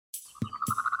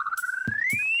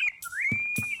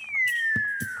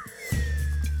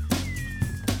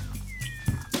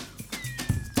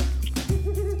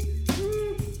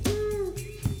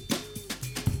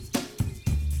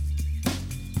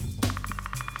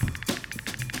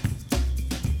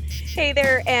Hey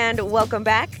there, and welcome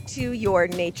back to your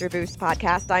Nature Boost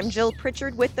podcast. I'm Jill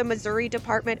Pritchard with the Missouri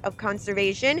Department of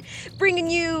Conservation, bringing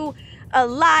you a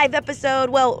live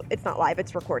episode. Well, it's not live,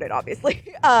 it's recorded, obviously.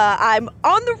 I'm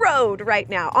on the road right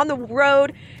now, on the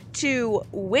road to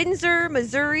Windsor,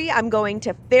 Missouri. I'm going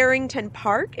to Farrington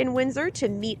Park in Windsor to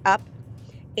meet up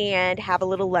and have a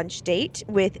little lunch date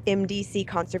with MDC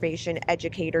Conservation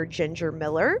Educator Ginger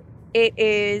Miller. It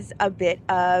is a bit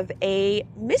of a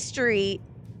mystery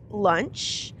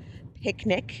lunch,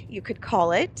 picnic, you could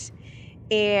call it.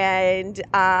 And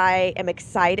I am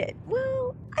excited.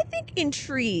 Well, I think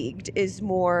intrigued is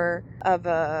more of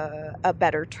a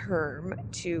better term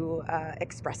to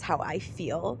express how I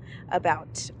feel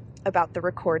about the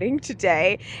recording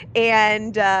today.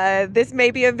 And this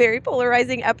may be a very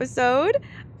polarizing episode,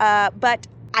 but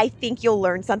I think you'll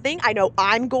learn something. I know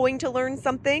I'm going to learn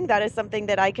something. That is something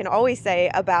that I can always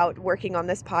say about working on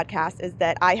this podcast, is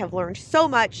that I have learned so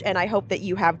much, and I hope that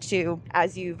you have too,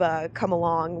 as you've come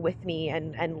along with me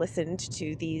and listened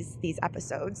to these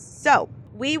episodes. So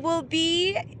we will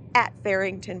be at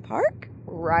Farrington Park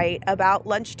right about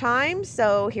lunchtime,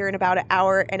 so here in about an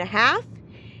hour and a half,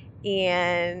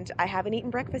 and I haven't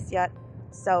eaten breakfast yet,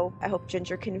 so I hope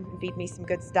Ginger can feed me some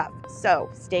good stuff. So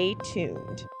stay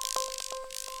tuned.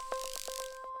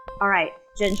 All right,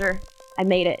 Ginger, I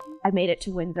made it. I made it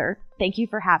to Windsor. Thank you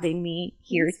for having me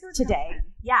here today.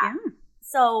 Yeah.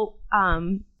 So,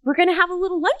 we're going to have a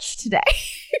little lunch today.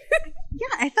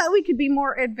 Yeah, I thought we could be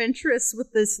more adventurous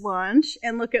with this lunch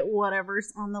and look at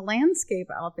whatever's on the landscape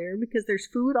out there, because there's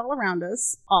food all around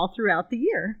us all throughout the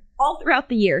year.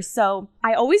 So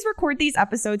I always record these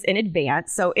episodes in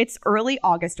advance. So it's early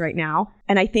August right now.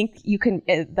 And I think you can,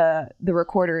 the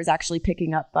recorder is actually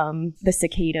picking up the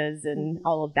cicadas and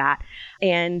all of that.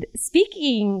 And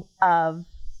speaking of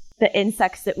the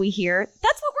insects that we hear,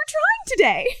 that's what we're trying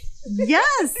today.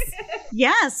 Yes.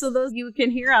 Yeah. So those you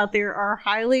can hear out there are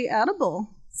highly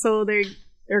edible. So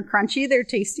they're crunchy, they're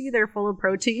tasty, they're full of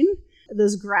protein.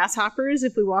 Those grasshoppers,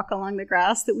 if we walk along the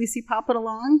grass that we see popping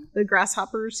along, the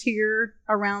grasshoppers here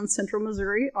around central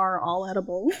Missouri are all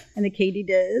edible. And the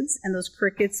katydids and those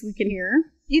crickets we can hear.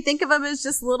 You think of them as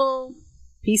just little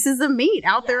pieces of meat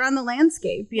out there on the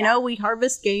landscape. You know, we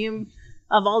harvest game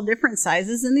of all different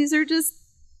sizes, and these are just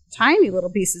tiny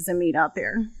little pieces of meat out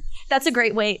there. That's a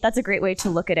great way to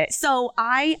look at it. So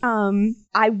I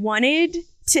wanted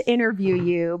to interview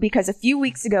you because a few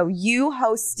weeks ago you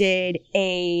hosted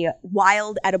a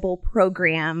wild edible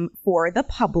program for the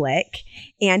public,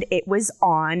 and it was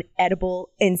on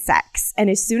edible insects. And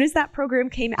as soon as that program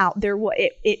came out,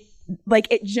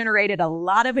 it generated a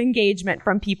lot of engagement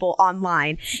from people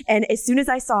online. And as soon as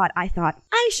I saw it, I thought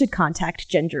I should contact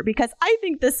Ginger, because I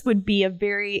think this would be a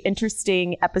very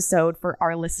interesting episode for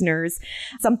our listeners.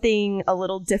 Something a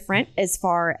little different as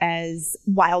far as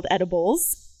wild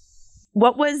edibles.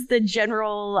 What was the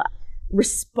general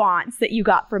response that you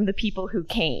got from the people who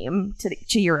came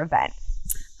to your event?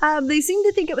 They seemed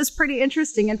to think it was pretty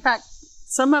interesting. In fact,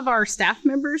 some of our staff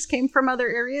members came from other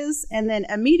areas and then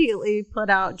immediately put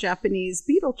out Japanese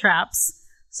beetle traps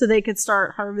so they could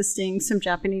start harvesting some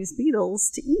Japanese beetles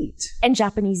to eat. And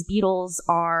Japanese beetles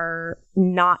are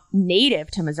not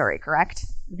native to Missouri, correct?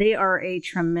 They are a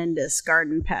tremendous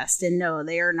garden pest, and no,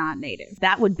 they are not native.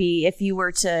 That would be, if you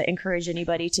were to encourage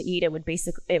anybody to eat, it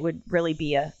would really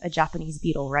be a Japanese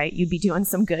beetle, right? You'd be doing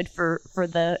some good for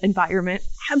the environment.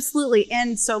 Absolutely.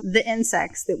 And so the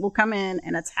insects that will come in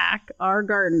and attack our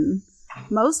garden,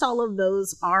 most all of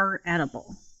those are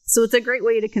edible. So it's a great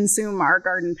way to consume our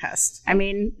garden pest. I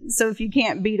mean, so if you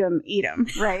can't beat them, eat them,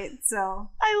 right? So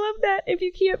I love that. If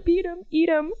you can't beat them, eat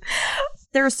them.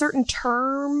 There's a certain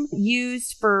term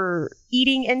used for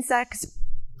eating insects.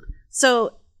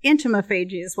 So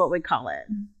entomophagy is what we call it.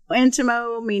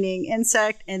 Entomo meaning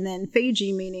insect, and then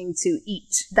phagy meaning to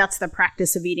eat. That's the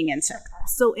practice of eating insects.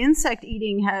 So insect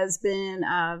eating has been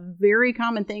a very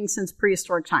common thing since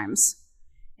prehistoric times.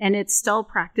 And it's still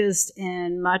practiced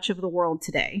in much of the world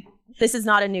today. This is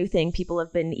not a new thing. People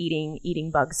have been eating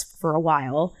bugs for a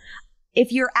while.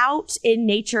 If you're out in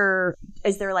nature,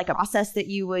 is there like a process that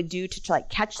you would do to like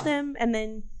catch them and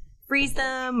then freeze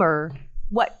them, or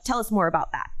what? Tell us more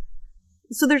about that.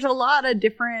 So there's a lot of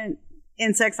different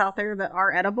insects out there that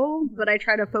are edible, but I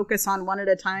try to focus on one at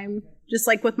a time. Just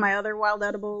like with my other wild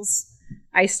edibles,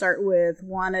 I start with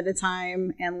one at a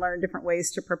time and learn different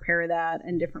ways to prepare that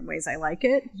and different ways I like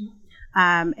it.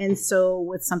 And so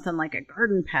with something like a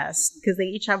garden pest, because they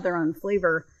each have their own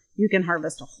flavor, you can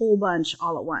harvest a whole bunch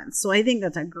all at once. So I think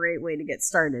that's a great way to get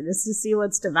started, is to see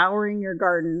what's devouring your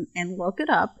garden and look it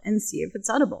up and see if it's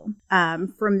edible.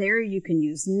 From there, you can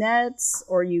use nets,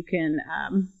 or you can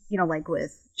like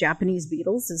with Japanese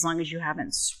beetles, as long as you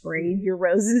haven't sprayed your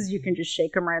roses, you can just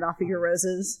shake them right off of your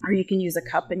roses. Or you can use a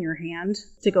cup in your hand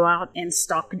to go out and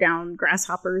stalk down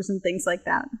grasshoppers and things like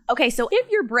that. Okay, so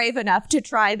if you're brave enough to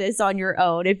try this on your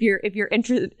own, if you're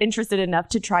interested enough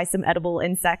to try some edible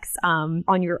insects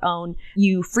on your own,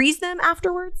 you freeze them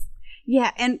afterwards?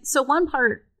 Yeah, and so one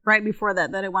part right before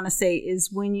that I want to say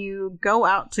is when you go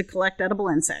out to collect edible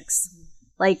insects,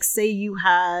 like say you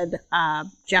had a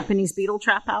Japanese beetle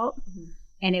trap out,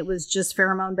 and it was just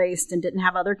pheromone based and didn't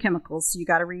have other chemicals. So you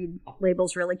got to read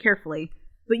labels really carefully.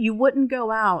 But you wouldn't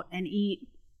go out and eat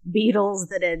beetles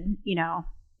that had,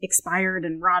 expired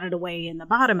and rotted away in the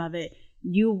bottom of it.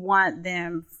 You want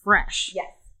them fresh. Yes.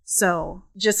 So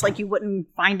just like you wouldn't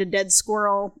find a dead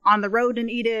squirrel on the road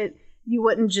and eat it, you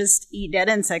wouldn't just eat dead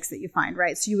insects that you find,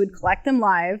 right? So you would collect them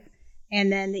live.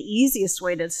 And then the easiest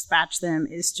way to dispatch them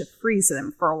is to freeze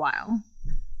them for a while.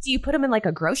 Do you put them in like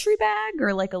a grocery bag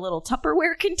or like a little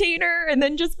Tupperware container and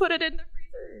then just put it in the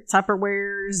freezer?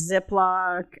 Tupperware,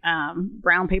 Ziploc,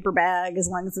 brown paper bag, as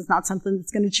long as it's not something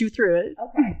that's going to chew through it.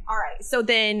 Okay. All right. So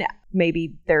then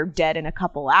maybe they're dead in a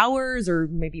couple hours, or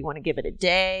maybe you want to give it a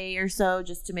day or so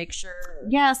just to make sure.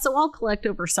 Yeah. So I'll collect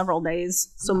over several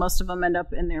days. So most of them end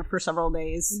up in there for several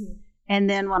days. Mm-hmm. And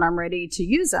then when I'm ready to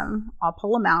use them, I'll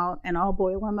pull them out and I'll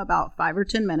boil them about 5 or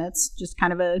 10 minutes, just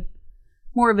kind of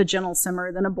more of a gentle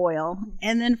simmer than a boil.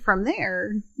 And then from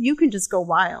there, you can just go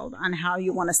wild on how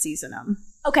you want to season them.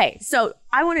 Okay, so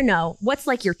I want to know what's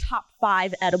like your top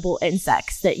 5 edible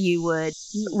insects that you would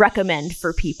recommend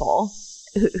for people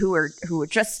who are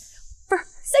just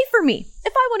for me.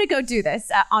 If I want to go do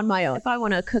this on my own, if I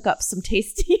want to cook up some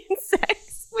tasty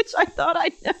insects, which I thought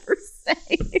I'd never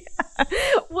say.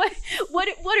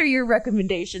 What are your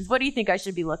recommendations? What do you think I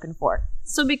should be looking for?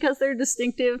 So because they're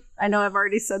distinctive, I know I've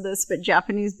already said this, but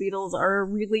Japanese beetles are a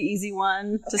really easy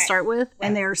one to start with. Right.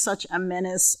 And they're such a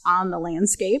menace on the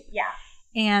landscape. Yeah.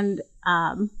 And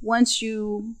once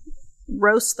you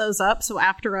roast those up, so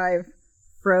after I've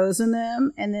frozen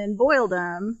them and then boiled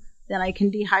them, then I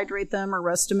can dehydrate them or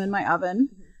roast them in my oven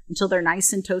until they're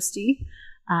nice and toasty.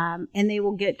 And they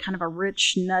will get kind of a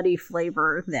rich, nutty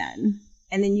flavor then.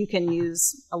 And then you can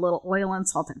use a little oil and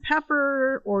salt and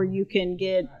pepper, or you can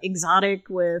get exotic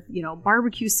with,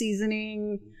 barbecue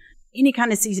seasoning, any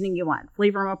kind of seasoning you want.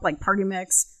 Flavor them up like party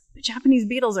mix. But Japanese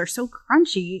beetles are so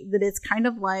crunchy that it's kind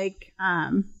of like...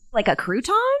 like a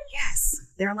crouton? Yes.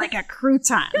 They're like a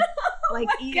crouton. Like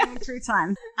eating a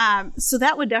crouton. So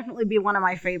that would definitely be one of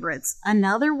my favorites.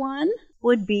 Another one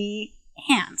would be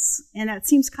ants. And that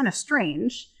seems kind of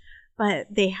strange, but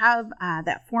they have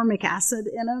that formic acid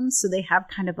in them. So they have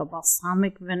kind of a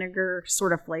balsamic vinegar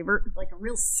sort of flavor, like a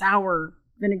real sour,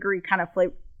 vinegary kind of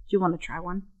flavor. Do you want to try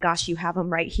one? Gosh, you have them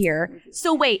right here.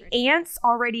 So wait, ants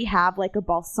already have like a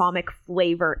balsamic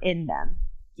flavor in them.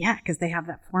 Yeah, because they have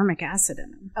that formic acid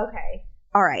in them. Okay.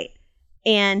 All right.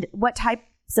 And what types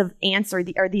of ants are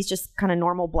these just kind of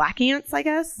normal black ants, I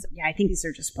guess? Yeah, I think these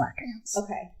are just black ants.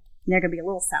 Okay. And they're going to be a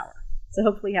little sour. So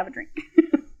hopefully you have a drink.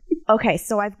 Okay,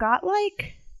 so I've got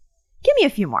give me a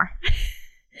few more.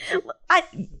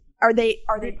 Are they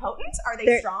potent? Are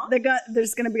they strong?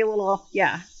 There's going to be a little,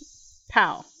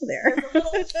 pow there.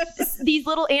 These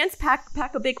little ants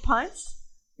pack a big punch?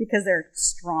 Because they're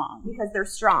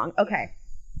strong. Okay.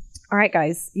 All right,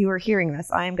 guys, you are hearing this.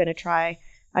 I am going to try.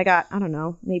 I got, I don't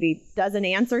know, maybe a dozen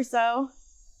ants or so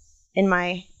in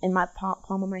my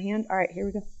palm of my hand. All right, here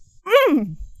we go.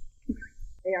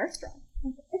 They are strong.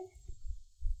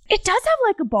 It does have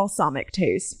like a balsamic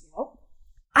taste. Yep.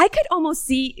 I could almost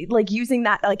see using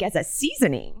that as a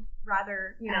seasoning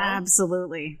rather,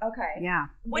 Absolutely. Okay. Yeah.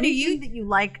 What do you that you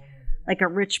like a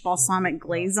rich balsamic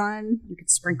glaze on? You could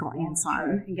sprinkle ants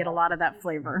on and get a lot of that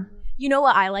flavor. You know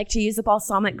what I like to use a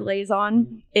balsamic glaze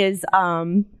on is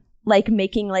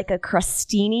making a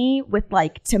crostini with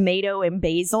tomato and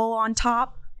basil on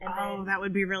top. And that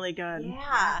would be really good.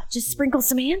 Yeah. Just sprinkle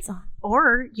some ants on.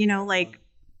 Or,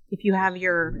 if you have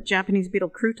your Japanese beetle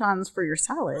croutons for your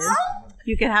salad,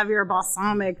 you could have your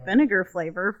balsamic vinegar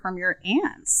flavor from your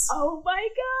ants. Oh my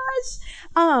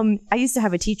gosh. I used to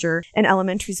have a teacher in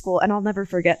elementary school, and I'll never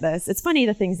forget this. It's funny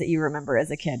the things that you remember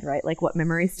as a kid, right? Like what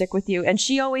memories stick with you. And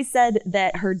she always said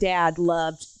that her dad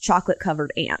loved chocolate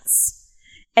covered ants.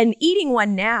 And eating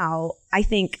one now, I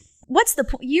think, what's the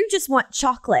point? You just want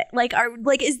chocolate.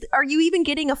 Are you even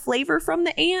getting a flavor from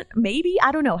the ant? Maybe.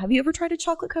 I don't know. Have you ever tried a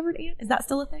chocolate covered ant? Is that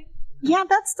still a thing? Yeah,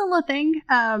 that's still a thing.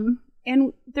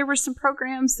 And there were some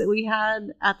programs that we had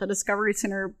at the Discovery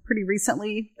Center pretty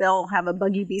recently. They'll have a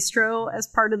Buggy Bistro as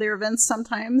part of their events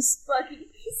sometimes. Buggy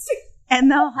Bistro. And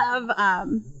they'll have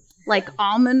like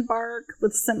almond bark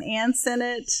with some ants in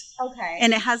it. Okay.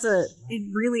 And it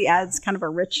really adds kind of a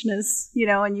richness,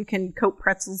 and you can coat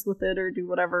pretzels with it or do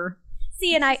whatever.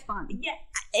 See, and fun.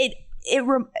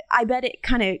 I bet it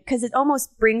kind of, because it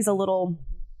almost brings a little,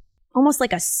 almost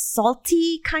like a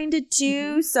salty kind of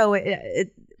too. Mm-hmm. So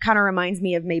it kind of reminds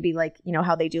me of maybe like,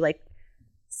 how they do like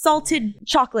salted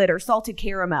chocolate or salted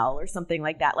caramel or something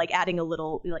like that, like adding a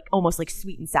little, like almost like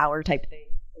sweet and sour type thing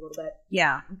a little bit.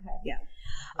 Yeah. Okay. Yeah.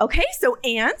 Okay, so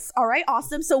ants. All right,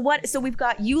 awesome. So we've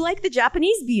got, you like the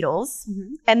Japanese beetles,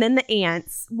 mm-hmm. and then the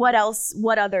ants. What else?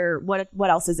 What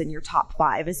else is in your top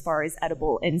 5 as far as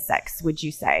edible insects, would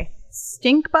you say?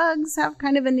 Stink bugs have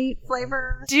kind of a neat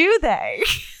flavor. Do they?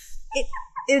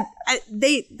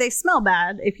 They smell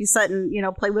bad if you sit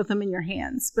and play with them in your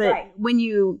hands, but right. When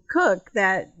you cook,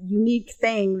 that unique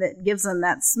thing that gives them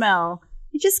that smell,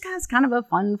 it just has kind of a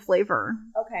fun flavor.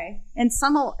 Okay. And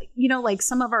some, like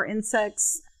some of our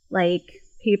insects, like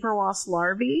paper wasp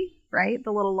larvae, right?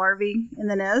 The little larvae in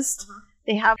the nest, uh-huh.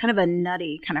 They have kind of a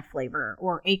nutty kind of flavor.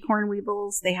 Or acorn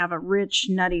weevils, they have a rich,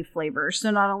 nutty flavor.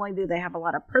 So not only do they have a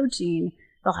lot of protein,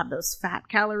 they'll have those fat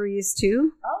calories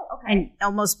too. Oh, okay. And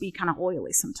almost be kind of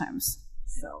oily sometimes.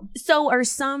 So are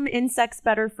some insects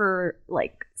better for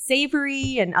like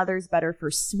savory and others better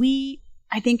for sweet?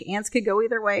 I think ants could go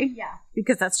either way. Yeah.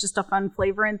 Because that's just a fun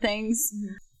flavor in things.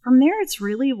 Mm-hmm. From there, it's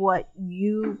really what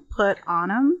you put on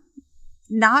them.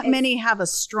 Not many have a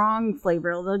strong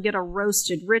flavor. They'll get a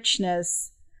roasted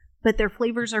richness, but their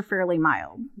flavors are fairly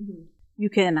mild. Mm-hmm. You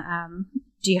can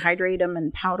dehydrate them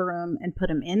and powder them and put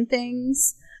them in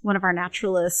things. One of our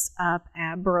naturalists up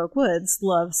at Baroque Woods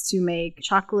loves to make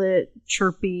chocolate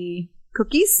chirpy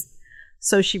cookies.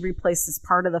 So she replaces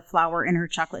part of the flour in her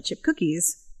chocolate chip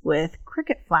cookies with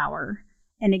cricket flour,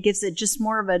 and it gives it just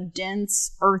more of a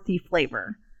dense, earthy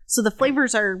flavor. So the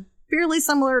flavors are fairly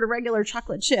similar to regular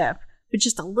chocolate chip, but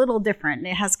just a little different. And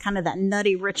it has kind of that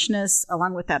nutty richness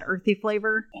along with that earthy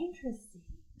flavor. Interesting.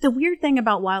 The weird thing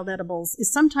about wild edibles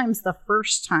is sometimes the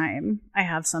first time I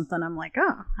have something, I'm like,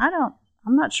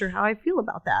 I'm not sure how I feel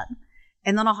about that.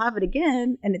 And then I'll have it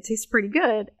again and it tastes pretty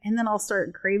good. And then I'll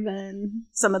start craving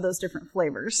some of those different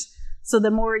flavors. So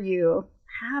the more you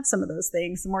have some of those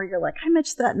things, the more you're like, I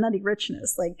miss that nutty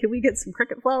richness. Like, can we get some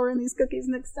cricket flour in these cookies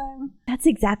next time? That's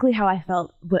exactly how I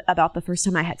felt about the first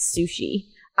time I had sushi.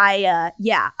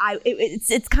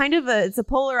 It's kind of it's a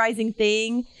polarizing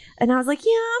thing. And I was like,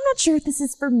 I'm not sure if this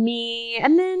is for me.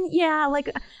 And then, like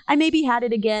I maybe had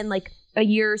it again, like a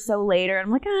year or so later. And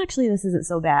I'm like, actually, this isn't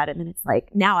so bad. And then it's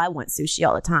like, now I want sushi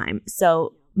all the time.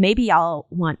 So maybe I'll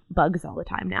want bugs all the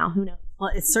time now. Who knows?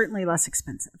 Well, it's certainly less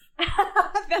expensive.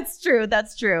 That's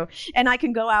true. And I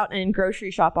can go out and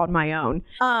grocery shop on my own.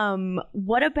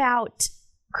 What about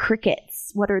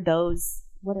crickets? What are those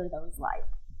like?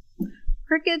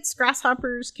 Crickets,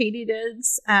 grasshoppers,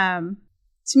 katydids.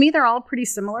 To me, they're all pretty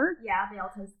similar. Yeah, they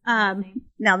all taste the same.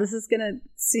 Now, this is going to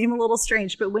seem a little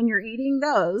strange, but when you're eating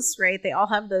those, right, they all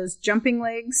have those jumping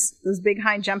legs, those big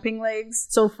hind jumping legs.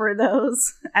 So for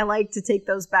those, I like to take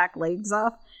those back legs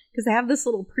off because they have this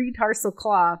little pretarsal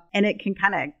claw, and it can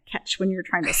kind of catch when you're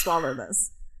trying to swallow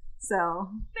this. So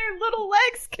their little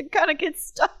legs can kind of get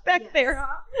stuck back there,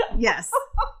 huh? Yes.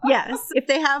 If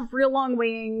they have real long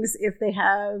wings, if they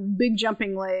have big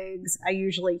jumping legs, I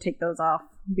usually take those off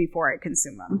before I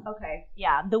consume them. Okay.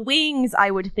 Yeah. The wings,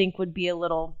 I would think, would be a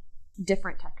little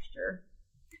different texture.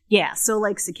 Yeah. So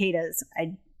like cicadas,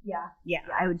 I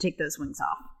would take those wings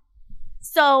off.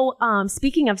 So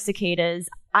speaking of cicadas,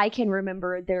 I can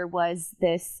remember there was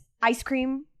this ice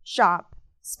cream shop,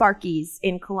 Sparky's,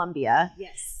 in Columbia.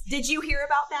 Yes. Did you hear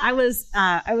about that?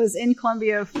 I was in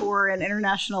Columbia for an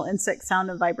International Insect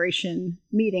Sound and Vibration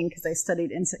meeting because I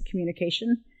studied insect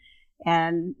communication.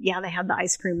 And they had the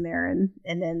ice cream there,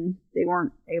 and then they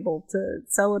weren't able to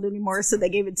sell it anymore, so they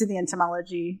gave it to the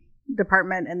entomology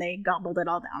department and they gobbled it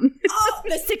all down. Oh,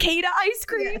 the cicada ice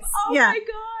cream. Yes. Oh yeah. My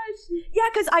gosh. Yeah,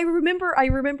 because I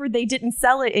remember they didn't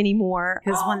sell it anymore.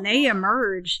 Because when they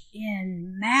emerge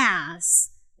in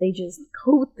mass, they just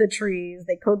coat the trees,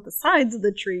 they coat the sides of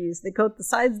the trees, they coat the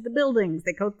sides of the buildings,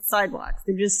 they coat the sidewalks.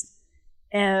 They're just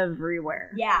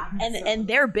everywhere. Yeah, and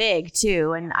they're big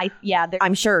too, and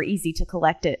I'm sure easy to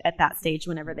collect it at that stage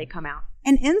whenever they come out.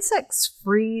 And insects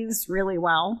freeze really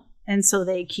well, and so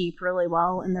they keep really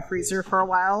well in the freezer for a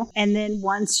while. And then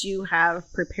once you have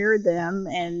prepared them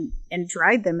and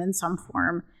dried them in some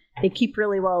form, they keep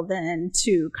really well then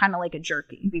too, kind of like a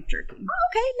jerky, beef jerky. Oh,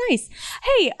 okay, nice.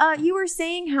 Hey, you were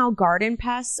saying how garden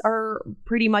pests are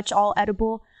pretty much all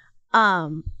edible.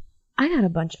 I got a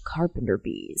bunch of carpenter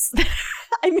bees.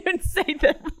 I didn't say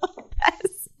that about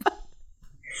pests.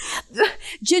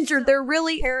 Ginger, they're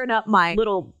really tearing up my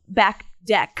little back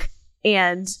deck,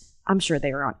 and I'm sure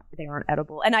they aren't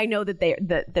edible. And I know that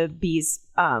the bees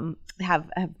have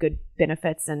good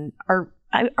benefits and are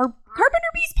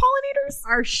carpenter bees pollinators?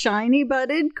 Our shiny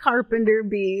budded carpenter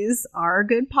bees are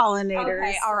good pollinators.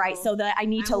 Okay, all right. So that I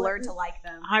need to learn to like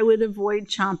them. I would avoid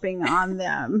chomping on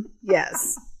them.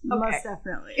 Yes, most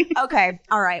definitely. Okay,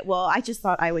 all right. Well, I just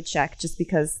thought I would check just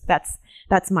because that's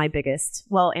my biggest.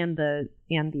 Well, and the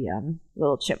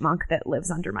little chipmunk that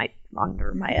lives under my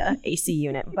AC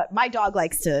unit. But my dog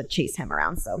likes to chase him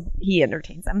around, so he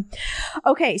entertains him.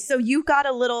 Okay, so you've got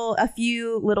a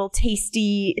few little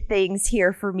tasty things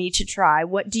here for me to try.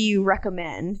 What do you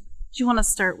recommend? Do you want to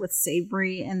start with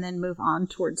savory and then move on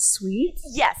towards sweet?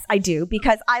 Yes, I do,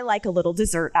 because I like a little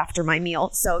dessert after my meal.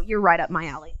 So you're right up my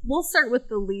alley. We'll start with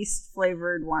the least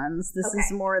flavored ones. This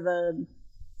is more the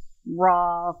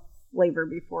raw flavor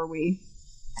before we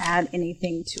add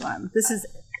anything to them. This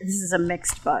is a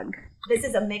mixed bug. This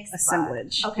is a mixed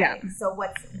assemblage. Bug. Okay. Yeah. So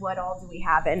what all do we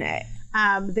have in it?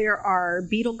 There are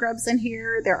beetle grubs in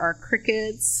here. There are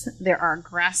crickets. There are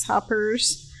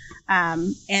grasshoppers.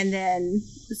 And then,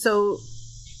 so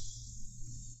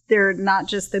they're not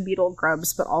just the beetle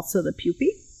grubs, but also the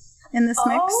pupae in this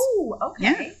mix. Oh, okay.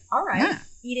 Yeah. All right. Yeah.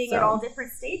 Eating at all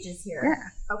different stages here.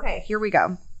 Yeah. Okay, here we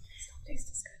go.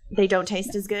 They don't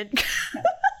taste as good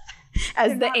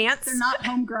as the ants. They're not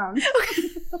homegrown.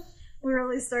 We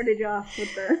really started you off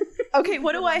with the. Okay,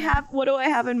 what do I have? What do I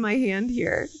have in my hand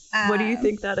here? What do you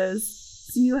think that is?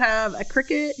 So you have a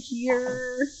cricket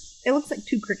here. It looks like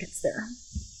 2 crickets there.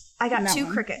 I got 2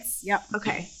 crickets. Yep.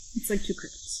 Okay. It's like 2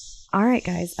 crickets. All right,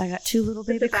 guys. I got 2 little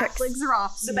baby crickets. The back legs are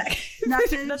off. The back.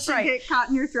 Nothing That's should get caught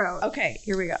in your throat. Okay,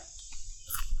 here we go.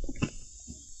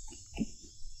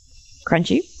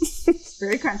 Crunchy.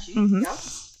 Very crunchy. Mm-hmm.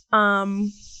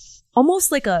 Yep.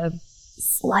 Almost like a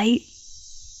slight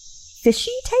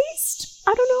fishy taste.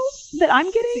 I don't know that I'm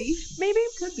getting. Maybe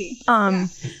could be.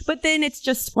 But then it's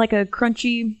just like a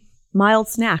crunchy, mild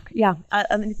snack. Yeah.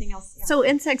 Anything else? Yeah. So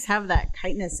insects have that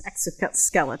chitinous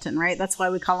exoskeleton, right? That's why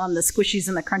we call them the squishies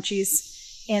and the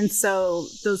crunchies. And so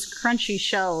those crunchy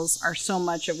shells are so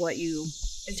much of what you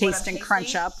taste and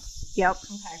crunch up. Yep.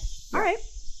 Okay. All right.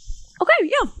 Okay.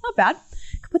 Yeah. Not bad.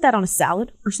 Could put that on a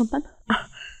salad or something.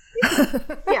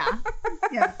 Yeah.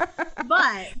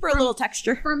 But for a little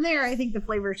texture. From there, I think the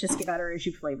flavors just get better as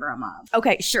you flavor them up.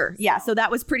 Okay. Sure. Yeah. So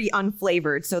that was pretty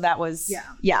unflavored. So that was.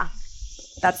 Yeah.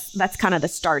 That's kind of the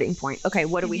starting point. Okay.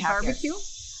 What do we have barbecue? Here?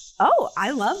 Oh,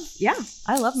 I love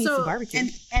me some barbecue.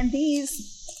 And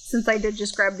these, since I did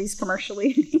just grab these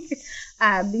commercially,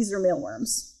 these are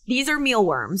mealworms. These are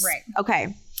mealworms. Right.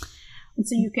 Okay. And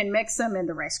so you can mix them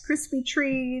into Rice Krispie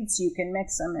treats. You can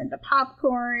mix them into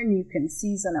popcorn. You can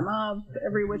season them up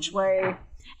every which way.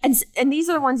 And these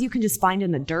are the ones you can just find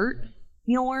in the dirt,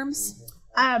 mealworms?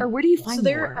 Or where do you find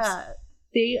mealworms?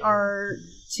 They are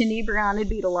tenebrionid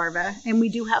beetle larvae. And we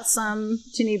do have some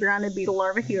tenebrionid beetle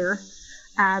larvae here.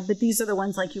 But these are the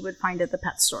ones like you would find at the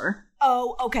pet store.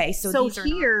 Oh, okay. So these are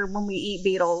here, when we eat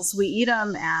beetles, we eat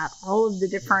them at all of the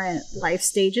different life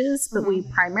stages, but we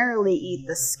primarily eat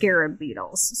the scarab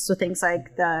beetles. So things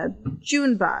like the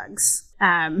June bugs,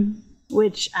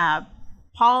 which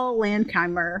Paul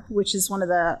Landkeimer, which is one of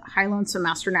the High Lonesome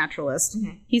Master Naturalists,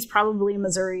 he's probably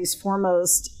Missouri's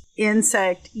foremost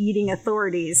insect-eating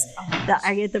authorities that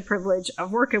I get the privilege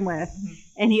of working with.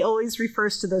 And he always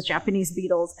refers to those Japanese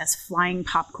beetles as flying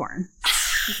popcorn.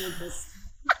 They're just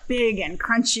big and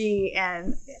crunchy,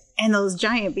 and those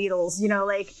giant beetles,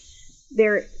 like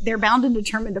they're bound and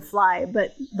determined to fly,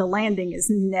 but the landing is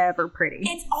never pretty.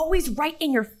 It's always right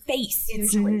in your face.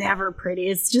 It's never pretty.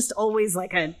 It's just always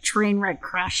like a train wreck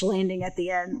crash landing at the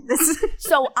end.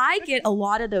 So I get a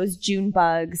lot of those June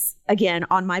bugs again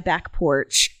on my back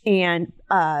porch, and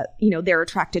they're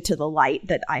attracted to the light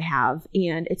that I have.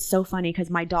 And it's so funny because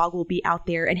my dog will be out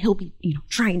there and he'll be,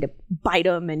 trying to bite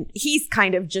them, and he's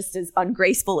kind of just as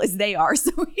ungraceful as they are.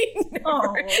 So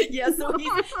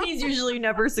he's usually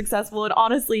never successful. And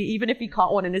honestly, even if he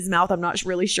caught one in his mouth, I'm not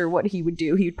really sure what he would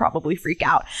do. He'd probably freak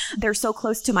out. They're so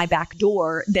close to my back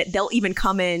door that they'll even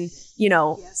come in,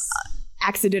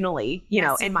 accidentally, in my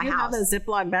house. If you have a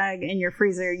Ziploc bag in your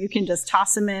freezer, you can just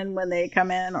toss them in when they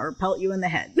come in or pelt you in the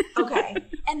head. Okay.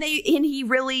 And he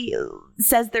really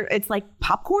says it's like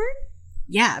popcorn?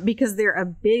 Yeah, because they're a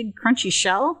big crunchy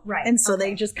shell. Right. And so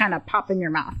they just kind of pop in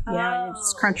your mouth. Yeah, you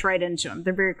just crunch right into them.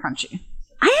 They're very crunchy.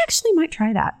 I actually might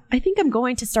try that. I think I'm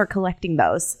going to start collecting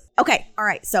those. Okay. All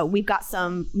right. So we've got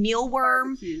some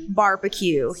mealworm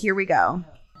barbecue. Here we go.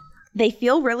 They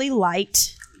feel really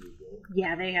light.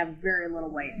 Yeah, they have very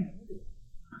little weight.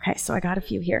 Okay, so I got a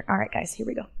few here. All right, guys, here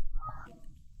we go.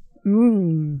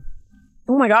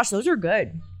 Oh my gosh, those are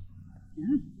good.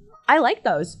 Yeah. I like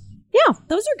those. Yeah,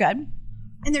 those are good.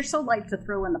 And they're so light to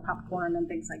throw in the popcorn and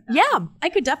things like that. Yeah, I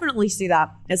could definitely see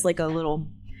that as like a little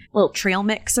trail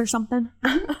mix or something.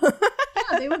 Yeah,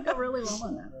 they would go really well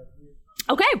on that.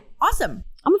 Okay, awesome.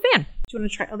 I'm a fan. Do you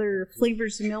want to try other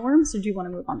flavors of mealworms, or do you want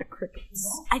to move on to crickets?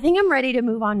 I think I'm ready to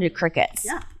move on to crickets.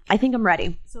 Yeah. I think I'm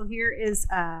ready. So here is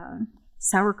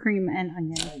sour cream and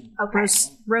onion. Okay.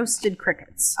 Roasted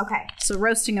crickets. Okay. So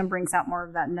roasting them brings out more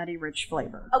of that nutty, rich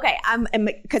flavor. Okay,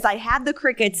 because I had the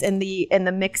crickets and the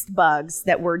mixed bugs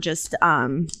that were just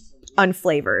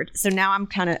unflavored. So now I'm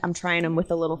trying them with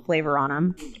a little flavor on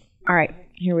them. All right,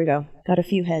 here we go. Got a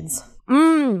few heads.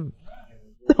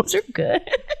 Those are good.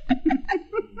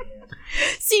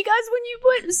 See, guys, when you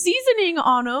put seasoning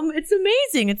on them, it's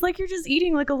amazing. It's like you're just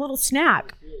eating like a little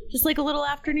snack, just like a little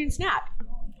afternoon snack.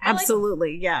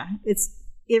 Absolutely, yeah.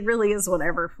 It really is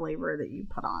whatever flavor that you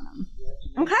put on them.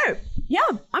 Okay, yeah,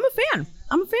 I'm a fan.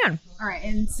 All right,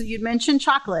 and so you'd mentioned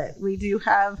chocolate. We do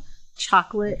have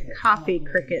chocolate coffee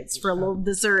crickets for a little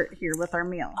dessert here with our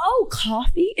meal. Oh,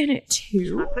 coffee in it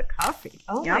too? Chocolate coffee.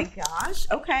 Oh my gosh.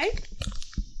 Okay.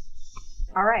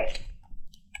 All right.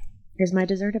 Here's my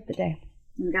dessert of the day.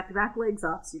 And we got the back legs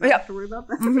off, so you don't have to worry about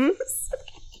that.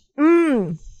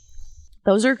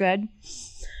 Those are good.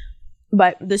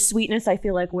 But the sweetness, I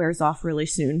feel like, wears off really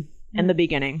soon in the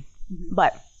beginning. Mm-hmm.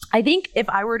 But I think if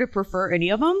I were to prefer any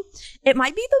of them, it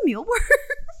might be the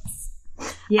mealworms.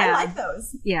 Yeah. I like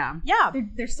those. Yeah. Yeah.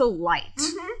 They're so light.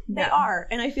 Mm-hmm. They are.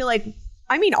 And I feel like,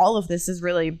 all of this is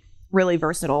really, really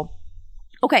versatile.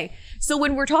 Okay. So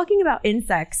when we're talking about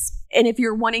insects, and if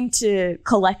you're wanting to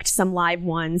collect some live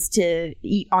ones to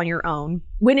eat on your own,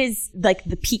 when is like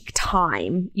the peak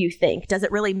time, you think? Does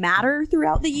it really matter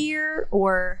throughout the year,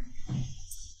 or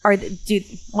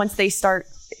once they start,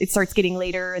 it starts getting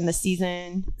later in the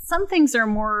season? Some things are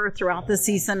more throughout the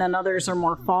season and others are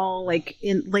more fall. Like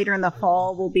later in the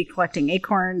fall, we'll be collecting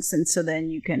acorns. And so then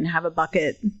you can have a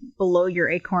bucket below your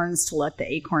acorns to let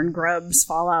the acorn grubs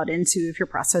fall out into, if you're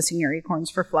processing your acorns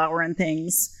for flour and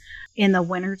things. In the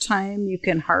wintertime, you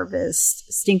can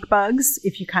harvest stink bugs.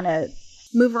 If you kind of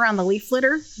move around the leaf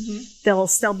litter, they'll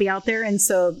still be out there. And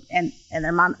so, and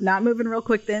they're not moving real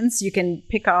quick then. So you can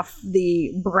pick off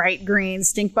the bright green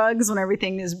stink bugs when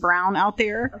everything is brown out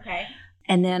there. Okay.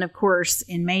 And then, of course,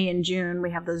 in May and June,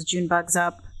 we have those June bugs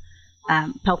up,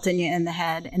 pelting you in the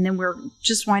head. And then we're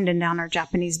just winding down our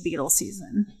Japanese beetle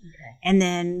season. Okay. And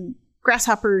then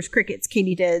grasshoppers, crickets,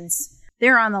 katydids,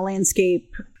 they're on the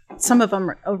landscape. Some of them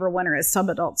overwinter as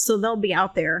subadults, so they'll be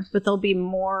out there, but there'll be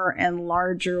more and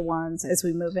larger ones as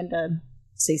we move into,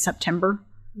 say, September.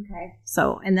 Okay.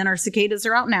 So, and then our cicadas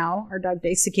are out now, our dog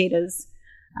day cicadas.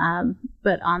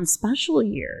 But on special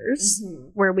years,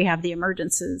 where we have the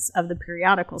emergences of the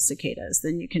periodical cicadas,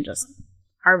 then you can just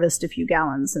harvest a few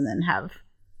gallons and then have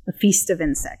a feast of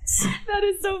insects. That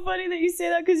is so funny that you say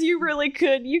that, because you really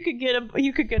could. You could get a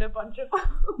bunch of them.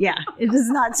 Yeah, it does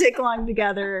not take long to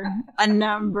gather a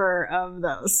number of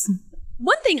those.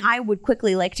 One thing I would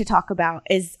quickly like to talk about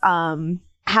is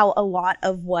how a lot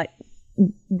of what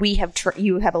we have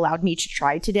you have allowed me to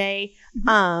try today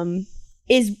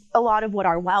is a lot of what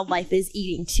our wildlife is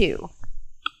eating too.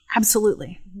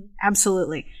 Absolutely.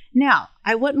 Absolutely. Now,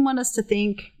 I wouldn't want us to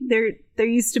think there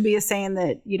used to be a saying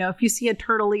that, if you see a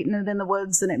turtle eating it in the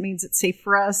woods, then it means it's safe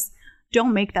for us.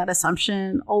 Don't make that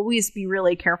assumption. Always be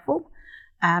really careful.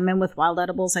 And with wild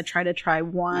edibles, I try to try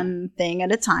one thing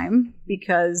at a time,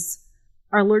 because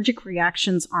our allergic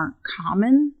reactions aren't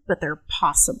common, but they're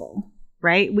possible,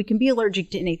 right? We can be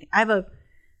allergic to anything. I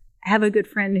have a good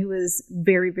friend who is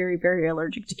very, very, very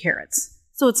allergic to carrots.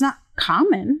 So it's not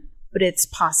common, but it's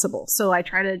possible. So I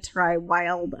try to try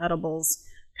wild edibles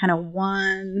kind of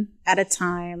one at a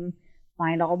time,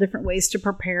 find all different ways to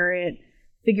prepare it,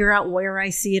 figure out where I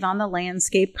see it on the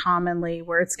landscape commonly,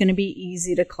 where it's going to be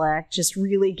easy to collect, just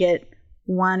really get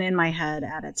one in my head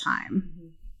at a time.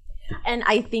 And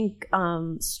I think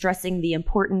stressing the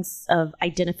importance of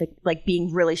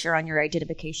being really sure on your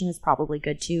identification is probably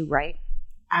good too, right?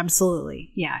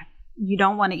 Absolutely. Yeah. You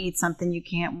don't want to eat something you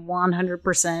can't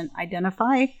 100%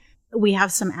 identify. We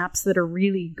have some apps that are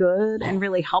really good and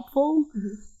really helpful,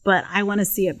 but I want to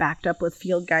see it backed up with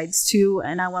field guides too.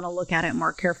 And I want to look at it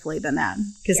more carefully than that,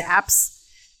 because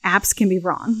apps can be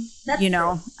wrong, That's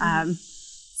true.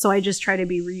 So I just try to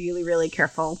be really, really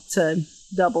careful to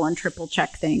double and triple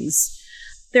check things.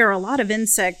 There are a lot of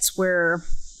insects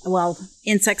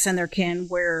insects and their kin,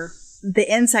 where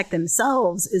the insect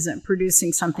themselves isn't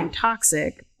producing something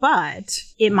toxic, but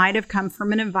it might have come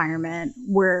from an environment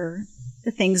where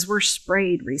things were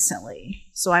sprayed recently.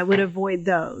 So I would avoid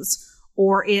those.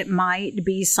 Or it might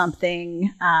be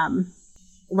something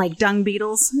like dung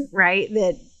beetles, right?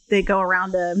 That they go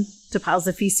around to piles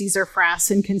of feces or frass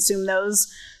and consume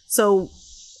those. So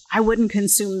I wouldn't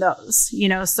consume those,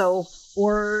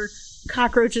 or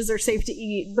cockroaches are safe to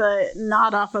eat, but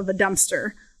not off of a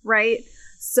dumpster, right?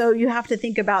 So you have to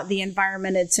think about the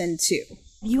environment it's in too.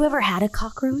 You ever had a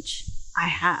cockroach? I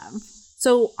have.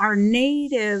 So our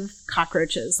native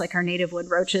cockroaches, like our native wood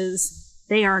roaches,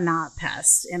 they are not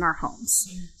pests in our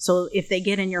homes. So if they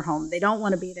get in your home, they don't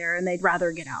want to be there and they'd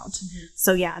rather get out.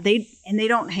 So yeah, they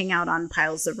don't hang out on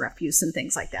piles of refuse and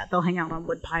things like that. They'll hang out on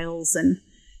wood piles and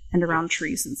around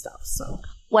trees and stuff. So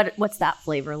what's that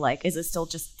flavor like? Is it still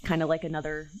just kind of like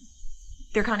another,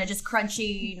 they're kind of just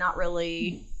crunchy, not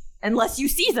really, unless you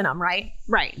season them, right?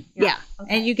 Right. Yeah.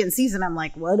 Okay. And you can season them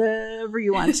like whatever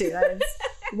you want to. It's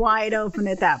wide open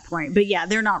at that point. But yeah,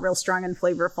 they're not real strong and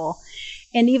flavorful.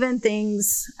 And even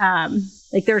things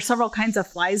like there are several kinds of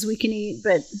flies we can eat,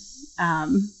 but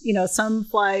some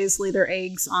flies lay their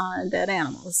eggs on dead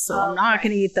animals. So I'm not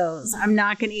going to eat those. I'm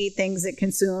not going to eat things that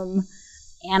consume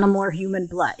animal or human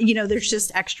blood. There's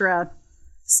just extra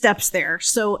steps there.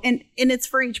 So, and it's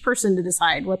for each person to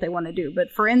decide what they want to do.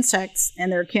 But for insects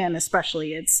and their kin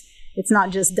especially, it's not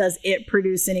just does it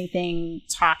produce anything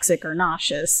toxic or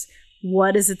nauseous.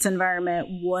 What is its environment?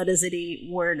 What does it eat?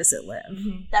 Where does it live?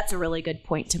 Mm-hmm. That's a really good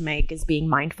point to make, is being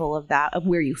mindful of that, of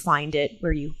where you find it,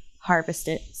 where you harvest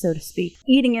it, so to speak.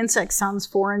 Eating insects sounds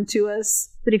foreign to us,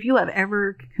 but if you have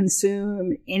ever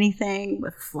consumed anything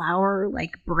with flour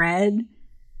like bread,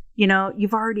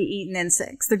 you've already eaten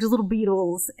insects. There's little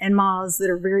beetles and moths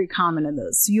that are very common in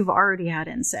those. So you've already had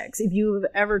insects. If you've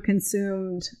ever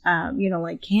consumed,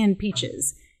 like canned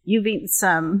peaches, you've eaten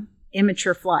some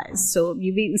immature flies. So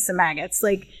you've eaten some maggots.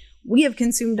 Like we have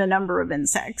consumed a number of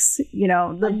insects,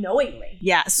 unknowingly.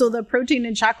 Yeah. So the protein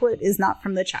in chocolate is not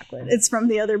from the chocolate. It's from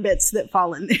the other bits that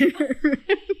fall in there.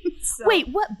 Wait,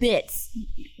 what bits?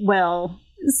 Well,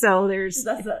 so there's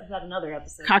that's another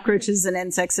episode. Cockroaches and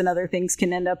insects and other things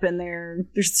can end up in there.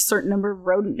 There's a certain number of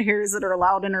rodent hairs that are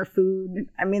allowed in our food.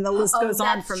 I mean, the list goes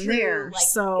on from there. Like,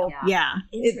 so yeah.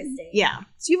 Interesting.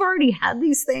 So you've already had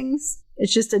these things.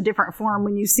 It's just a different form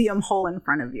when you see them whole in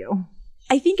front of you.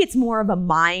 I think it's more of a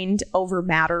mind over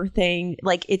matter thing.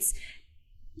 Like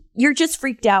you're just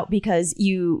freaked out because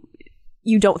you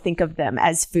don't think of them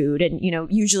as food. And,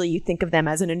 usually you think of them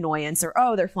as an annoyance or,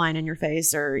 oh, they're flying in your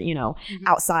face or,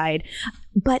 outside.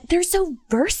 But they're so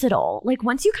versatile. Like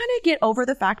once you kind of get over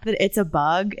the fact that it's a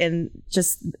bug and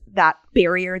just that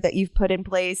barrier that you've put in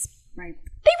place, right?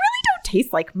 They really don't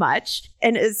taste like much.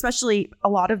 And especially a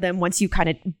lot of them, once you kind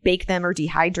of bake them or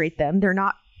dehydrate them, they're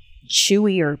not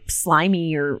chewy or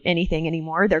slimy or anything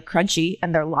anymore. They're crunchy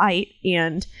and they're light.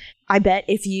 And I bet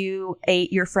if you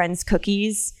ate your friend's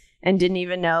cookies and didn't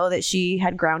even know that she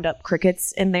had ground up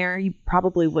crickets in there, you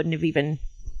probably wouldn't have even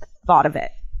thought of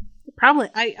it. Probably.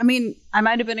 I mean, I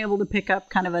might have been able to pick up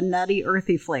kind of a nutty,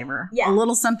 earthy flavor. Yeah. A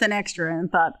little something extra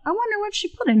and thought, I wonder what she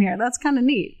put in here. That's kind of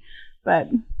neat. But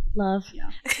love.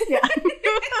 Yeah.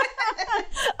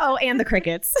 Oh, and the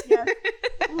crickets. Yeah.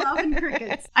 Love and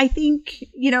crickets. I think,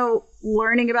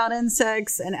 learning about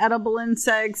insects and edible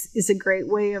insects is a great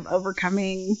way of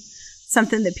overcoming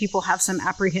something that people have some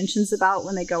apprehensions about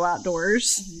when they go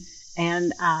outdoors.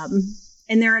 Mm-hmm.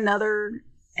 And they're another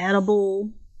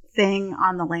edible thing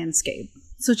on the landscape.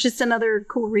 So it's just another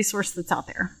cool resource that's out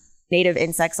there. Native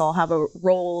insects all have a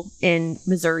role in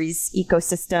Missouri's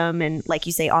ecosystem and, like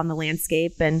you say, on the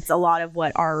landscape. And it's a lot of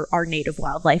what our native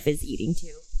wildlife is eating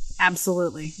too.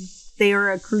 Absolutely. They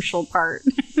are a crucial part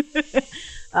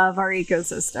of our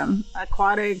ecosystem.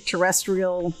 Aquatic,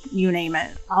 terrestrial, you name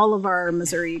it. All of our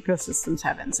Missouri ecosystems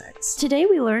have insects. Today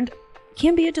we learned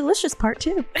can be a delicious part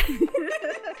too.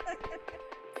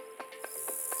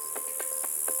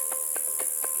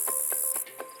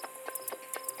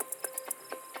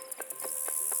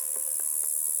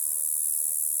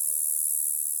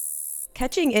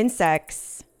 Catching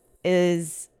insects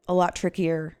is a lot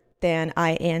trickier than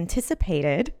I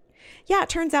anticipated. Yeah, it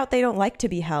turns out they don't like to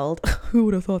be held. Who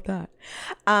would have thought that?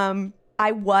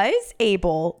 I was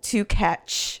able to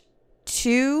catch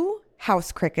 2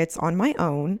 house crickets on my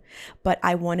own, but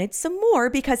I wanted some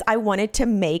more because I wanted to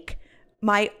make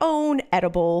my own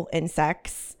edible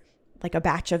insects, like a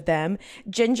batch of them.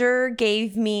 Ginger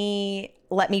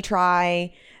let me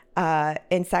try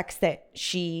insects that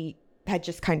she had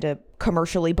just kind of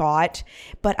commercially bought,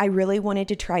 but I really wanted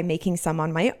to try making some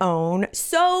on my own.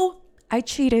 So I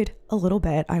cheated a little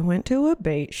bit. I went to a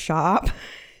bait shop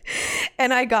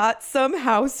and I got some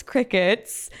house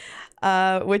crickets.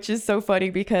 which is so funny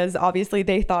because obviously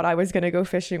they thought I was going to go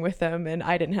fishing with them and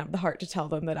I didn't have the heart to tell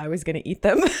them that I was going to eat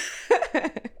them.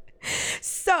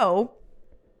 So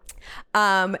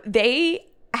they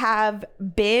have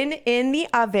been in the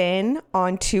oven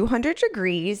on 200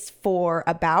 degrees for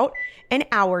about an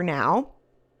hour now.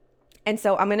 And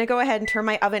so I'm going to go ahead and turn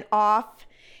my oven off,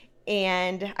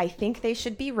 and I think they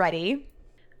should be ready.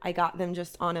 I got them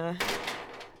just on a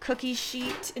cookie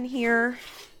sheet in here,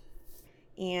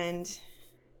 and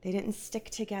they didn't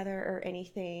stick together or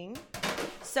anything.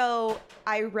 So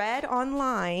I read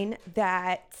online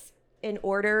that in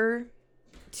order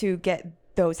to get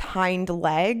those hind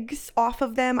legs off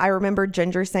of them, I remember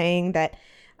Ginger saying that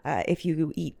if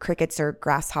you eat crickets or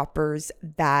grasshoppers,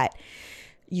 that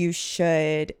you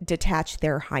should detach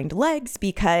their hind legs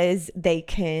because they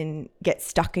can get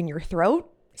stuck in your throat.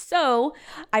 So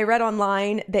I read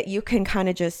online that you can kind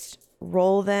of just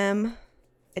roll them.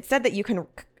 It said that you can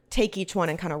take each one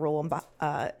and kind of roll them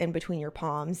in between your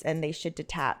palms and they should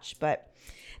detach. But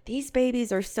these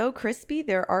babies are so crispy,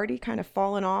 they're already kind of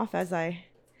falling off as I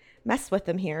mess with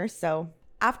them here. So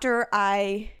after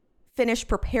I finished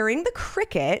preparing the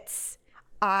crickets,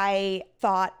 I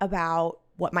thought about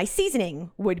what my seasoning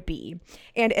would be.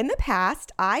 And in the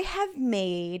past, I have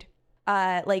made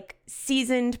like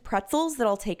seasoned pretzels that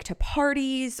I'll take to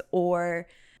parties or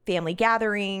family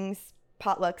gatherings,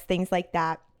 potlucks, things like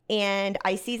that. And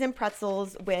I season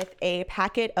pretzels with a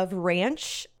packet of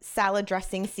ranch salad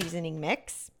dressing seasoning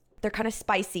mix. They're kind of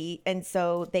spicy, and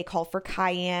so they call for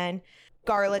cayenne,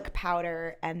 garlic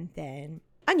powder, and then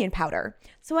onion powder.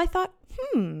 So I thought,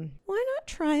 why not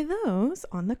try those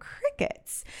on the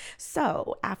crickets?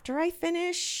 So after I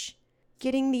finish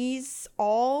getting these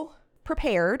all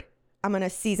prepared, I'm going to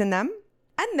season them,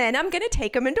 and then I'm going to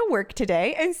take them into work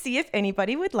today and see if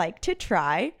anybody would like to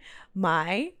try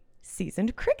my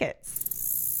seasoned crickets.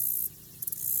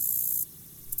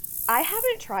 I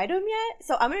haven't tried them yet,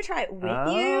 so I'm going to try it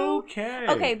with you.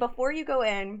 Okay, before you go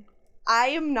in, I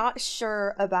am not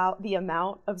sure about the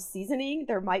amount of seasoning.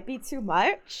 There might be too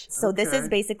much. So this is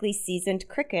basically seasoned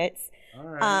crickets. All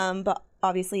right. But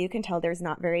obviously you can tell there's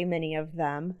not very many of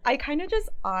them. I kind of just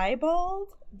eyeballed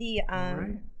the... All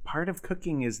right. Part of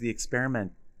cooking is the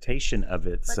experimentation of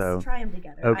it. Let's try them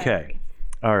together. Okay.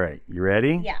 All right. You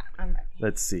ready? Yeah, I'm ready.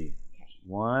 Let's see.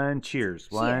 Okay. Cheers. Cheers.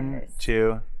 1,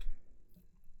 2.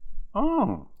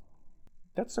 Oh,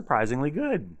 that's surprisingly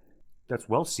good. That's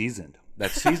well seasoned.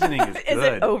 That seasoning is good. Is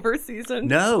it over seasoned?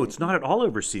 No, it's not at all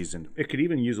over seasoned. It could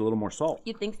even use a little more salt.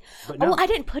 You think? But no. Oh, I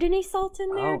didn't put any salt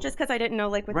in there just because I didn't know,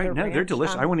 like with the ranch. They're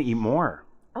delicious. I want to eat more.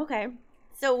 Okay,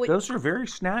 so those are very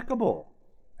snackable,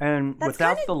 and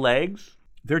without the legs,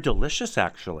 they're delicious.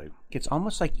 Actually, it's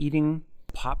almost like eating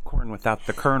popcorn without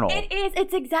the kernel. It is.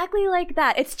 It's exactly like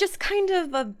that. It's just kind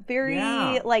of a very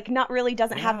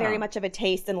doesn't have very much of a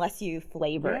taste unless you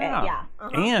flavor it. Yeah.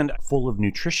 And full of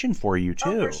nutrition for you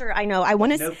too. Oh, for sure. I know. I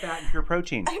want to no fat and pure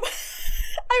protein. I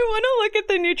want to look at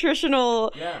the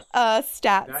nutritional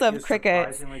stats of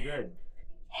crickets. Surprisingly good.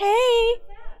 Hey,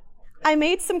 I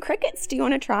made some crickets. Do you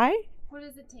want to try? What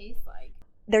does it taste like?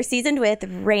 They're seasoned with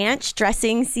ranch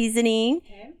dressing seasoning.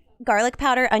 Okay. Garlic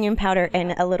powder, onion powder,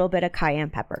 and a little bit of cayenne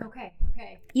pepper. Okay.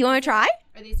 You want to try?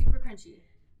 Are they super crunchy?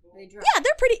 Are they dry? Yeah,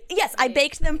 they're pretty. Yes, I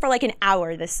baked them for like an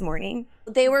hour this morning.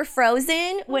 They were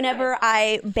frozen whenever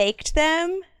I baked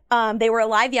them. They were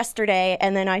alive yesterday,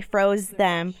 and then I froze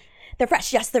them. They're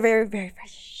fresh. Yes, they're very, very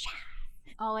fresh.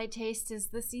 All I taste is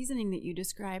the seasoning that you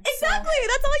described. Exactly.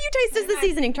 That's all you taste is the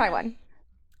seasoning. Try one.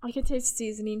 I can taste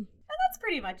seasoning. And that's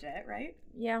pretty much it, right?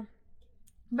 Yeah.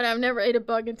 But I've never ate a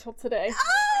bug until today.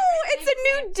 Oh, it's a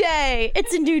new day.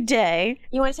 It's a new day.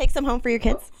 You want to take some home for your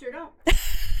kids? Oh, sure don't.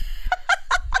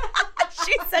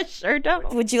 She says sure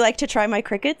don't. Would you like to try my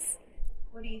crickets?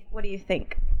 What do you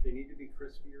think? They need to be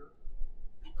crispier.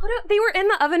 They were in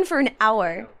the oven for an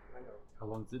hour. How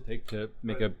long does it take to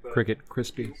make a cricket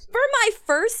crispy? For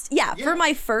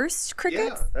my first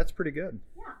crickets. Yeah, that's pretty good.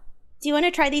 Do you want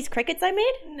to try these crickets I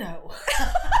made? No.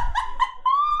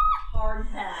 Hard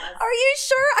pass. Are you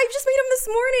sure? I just made them this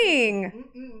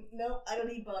morning. No, I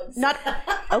don't eat bugs. Not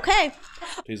okay.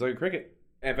 Tastes like a cricket.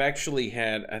 I've actually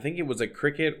had, I think it was a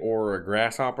cricket or a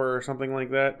grasshopper or something like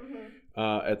that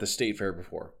at the state fair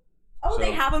before. Oh, So-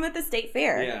 they have them at the state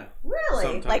fair. Yeah. Really?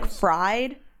 Sometimes. Like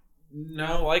fried?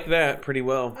 No, like that pretty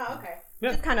well. Oh, okay.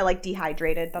 Yeah. Just kind of like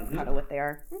dehydrated. That's kind of what they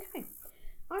are. Okay.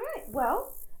 All right.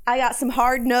 Well, I got some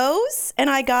hard nose, and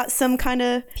I got some kind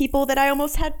of people that I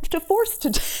almost had to force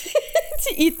to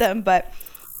to eat them. But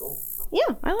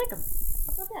yeah, I like them.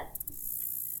 That's not bad.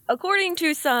 According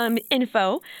to some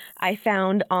info I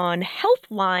found on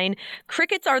Healthline,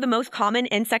 crickets are the most common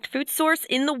insect food source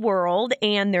in the world,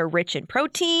 and they're rich in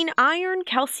protein, iron,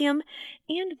 calcium,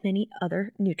 and many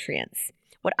other nutrients.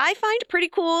 What I find pretty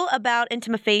cool about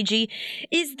entomophagy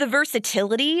is the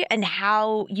versatility and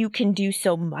how you can do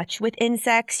so much with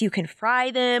insects. You can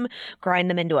fry them, grind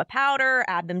them into a powder,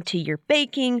 add them to your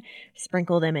baking,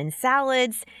 sprinkle them in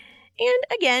salads. And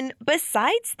again,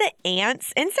 besides the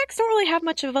ants, insects don't really have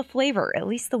much of a flavor, at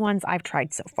least the ones I've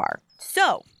tried so far.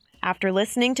 So, after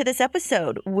listening to this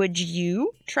episode, would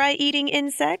you try eating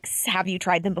insects? Have you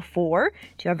tried them before?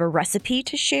 Do you have a recipe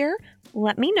to share?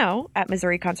 Let me know at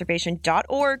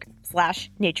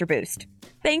MissouriConservation.org/natureboost.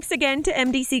 Thanks again to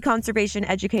MDC Conservation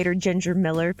Educator Ginger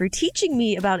Miller for teaching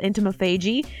me about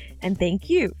entomophagy, and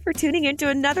thank you for tuning into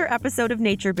another episode of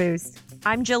Nature Boost.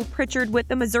 I'm Jill Pritchard with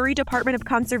the Missouri Department of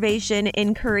Conservation,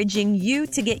 encouraging you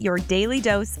to get your daily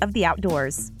dose of the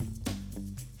outdoors.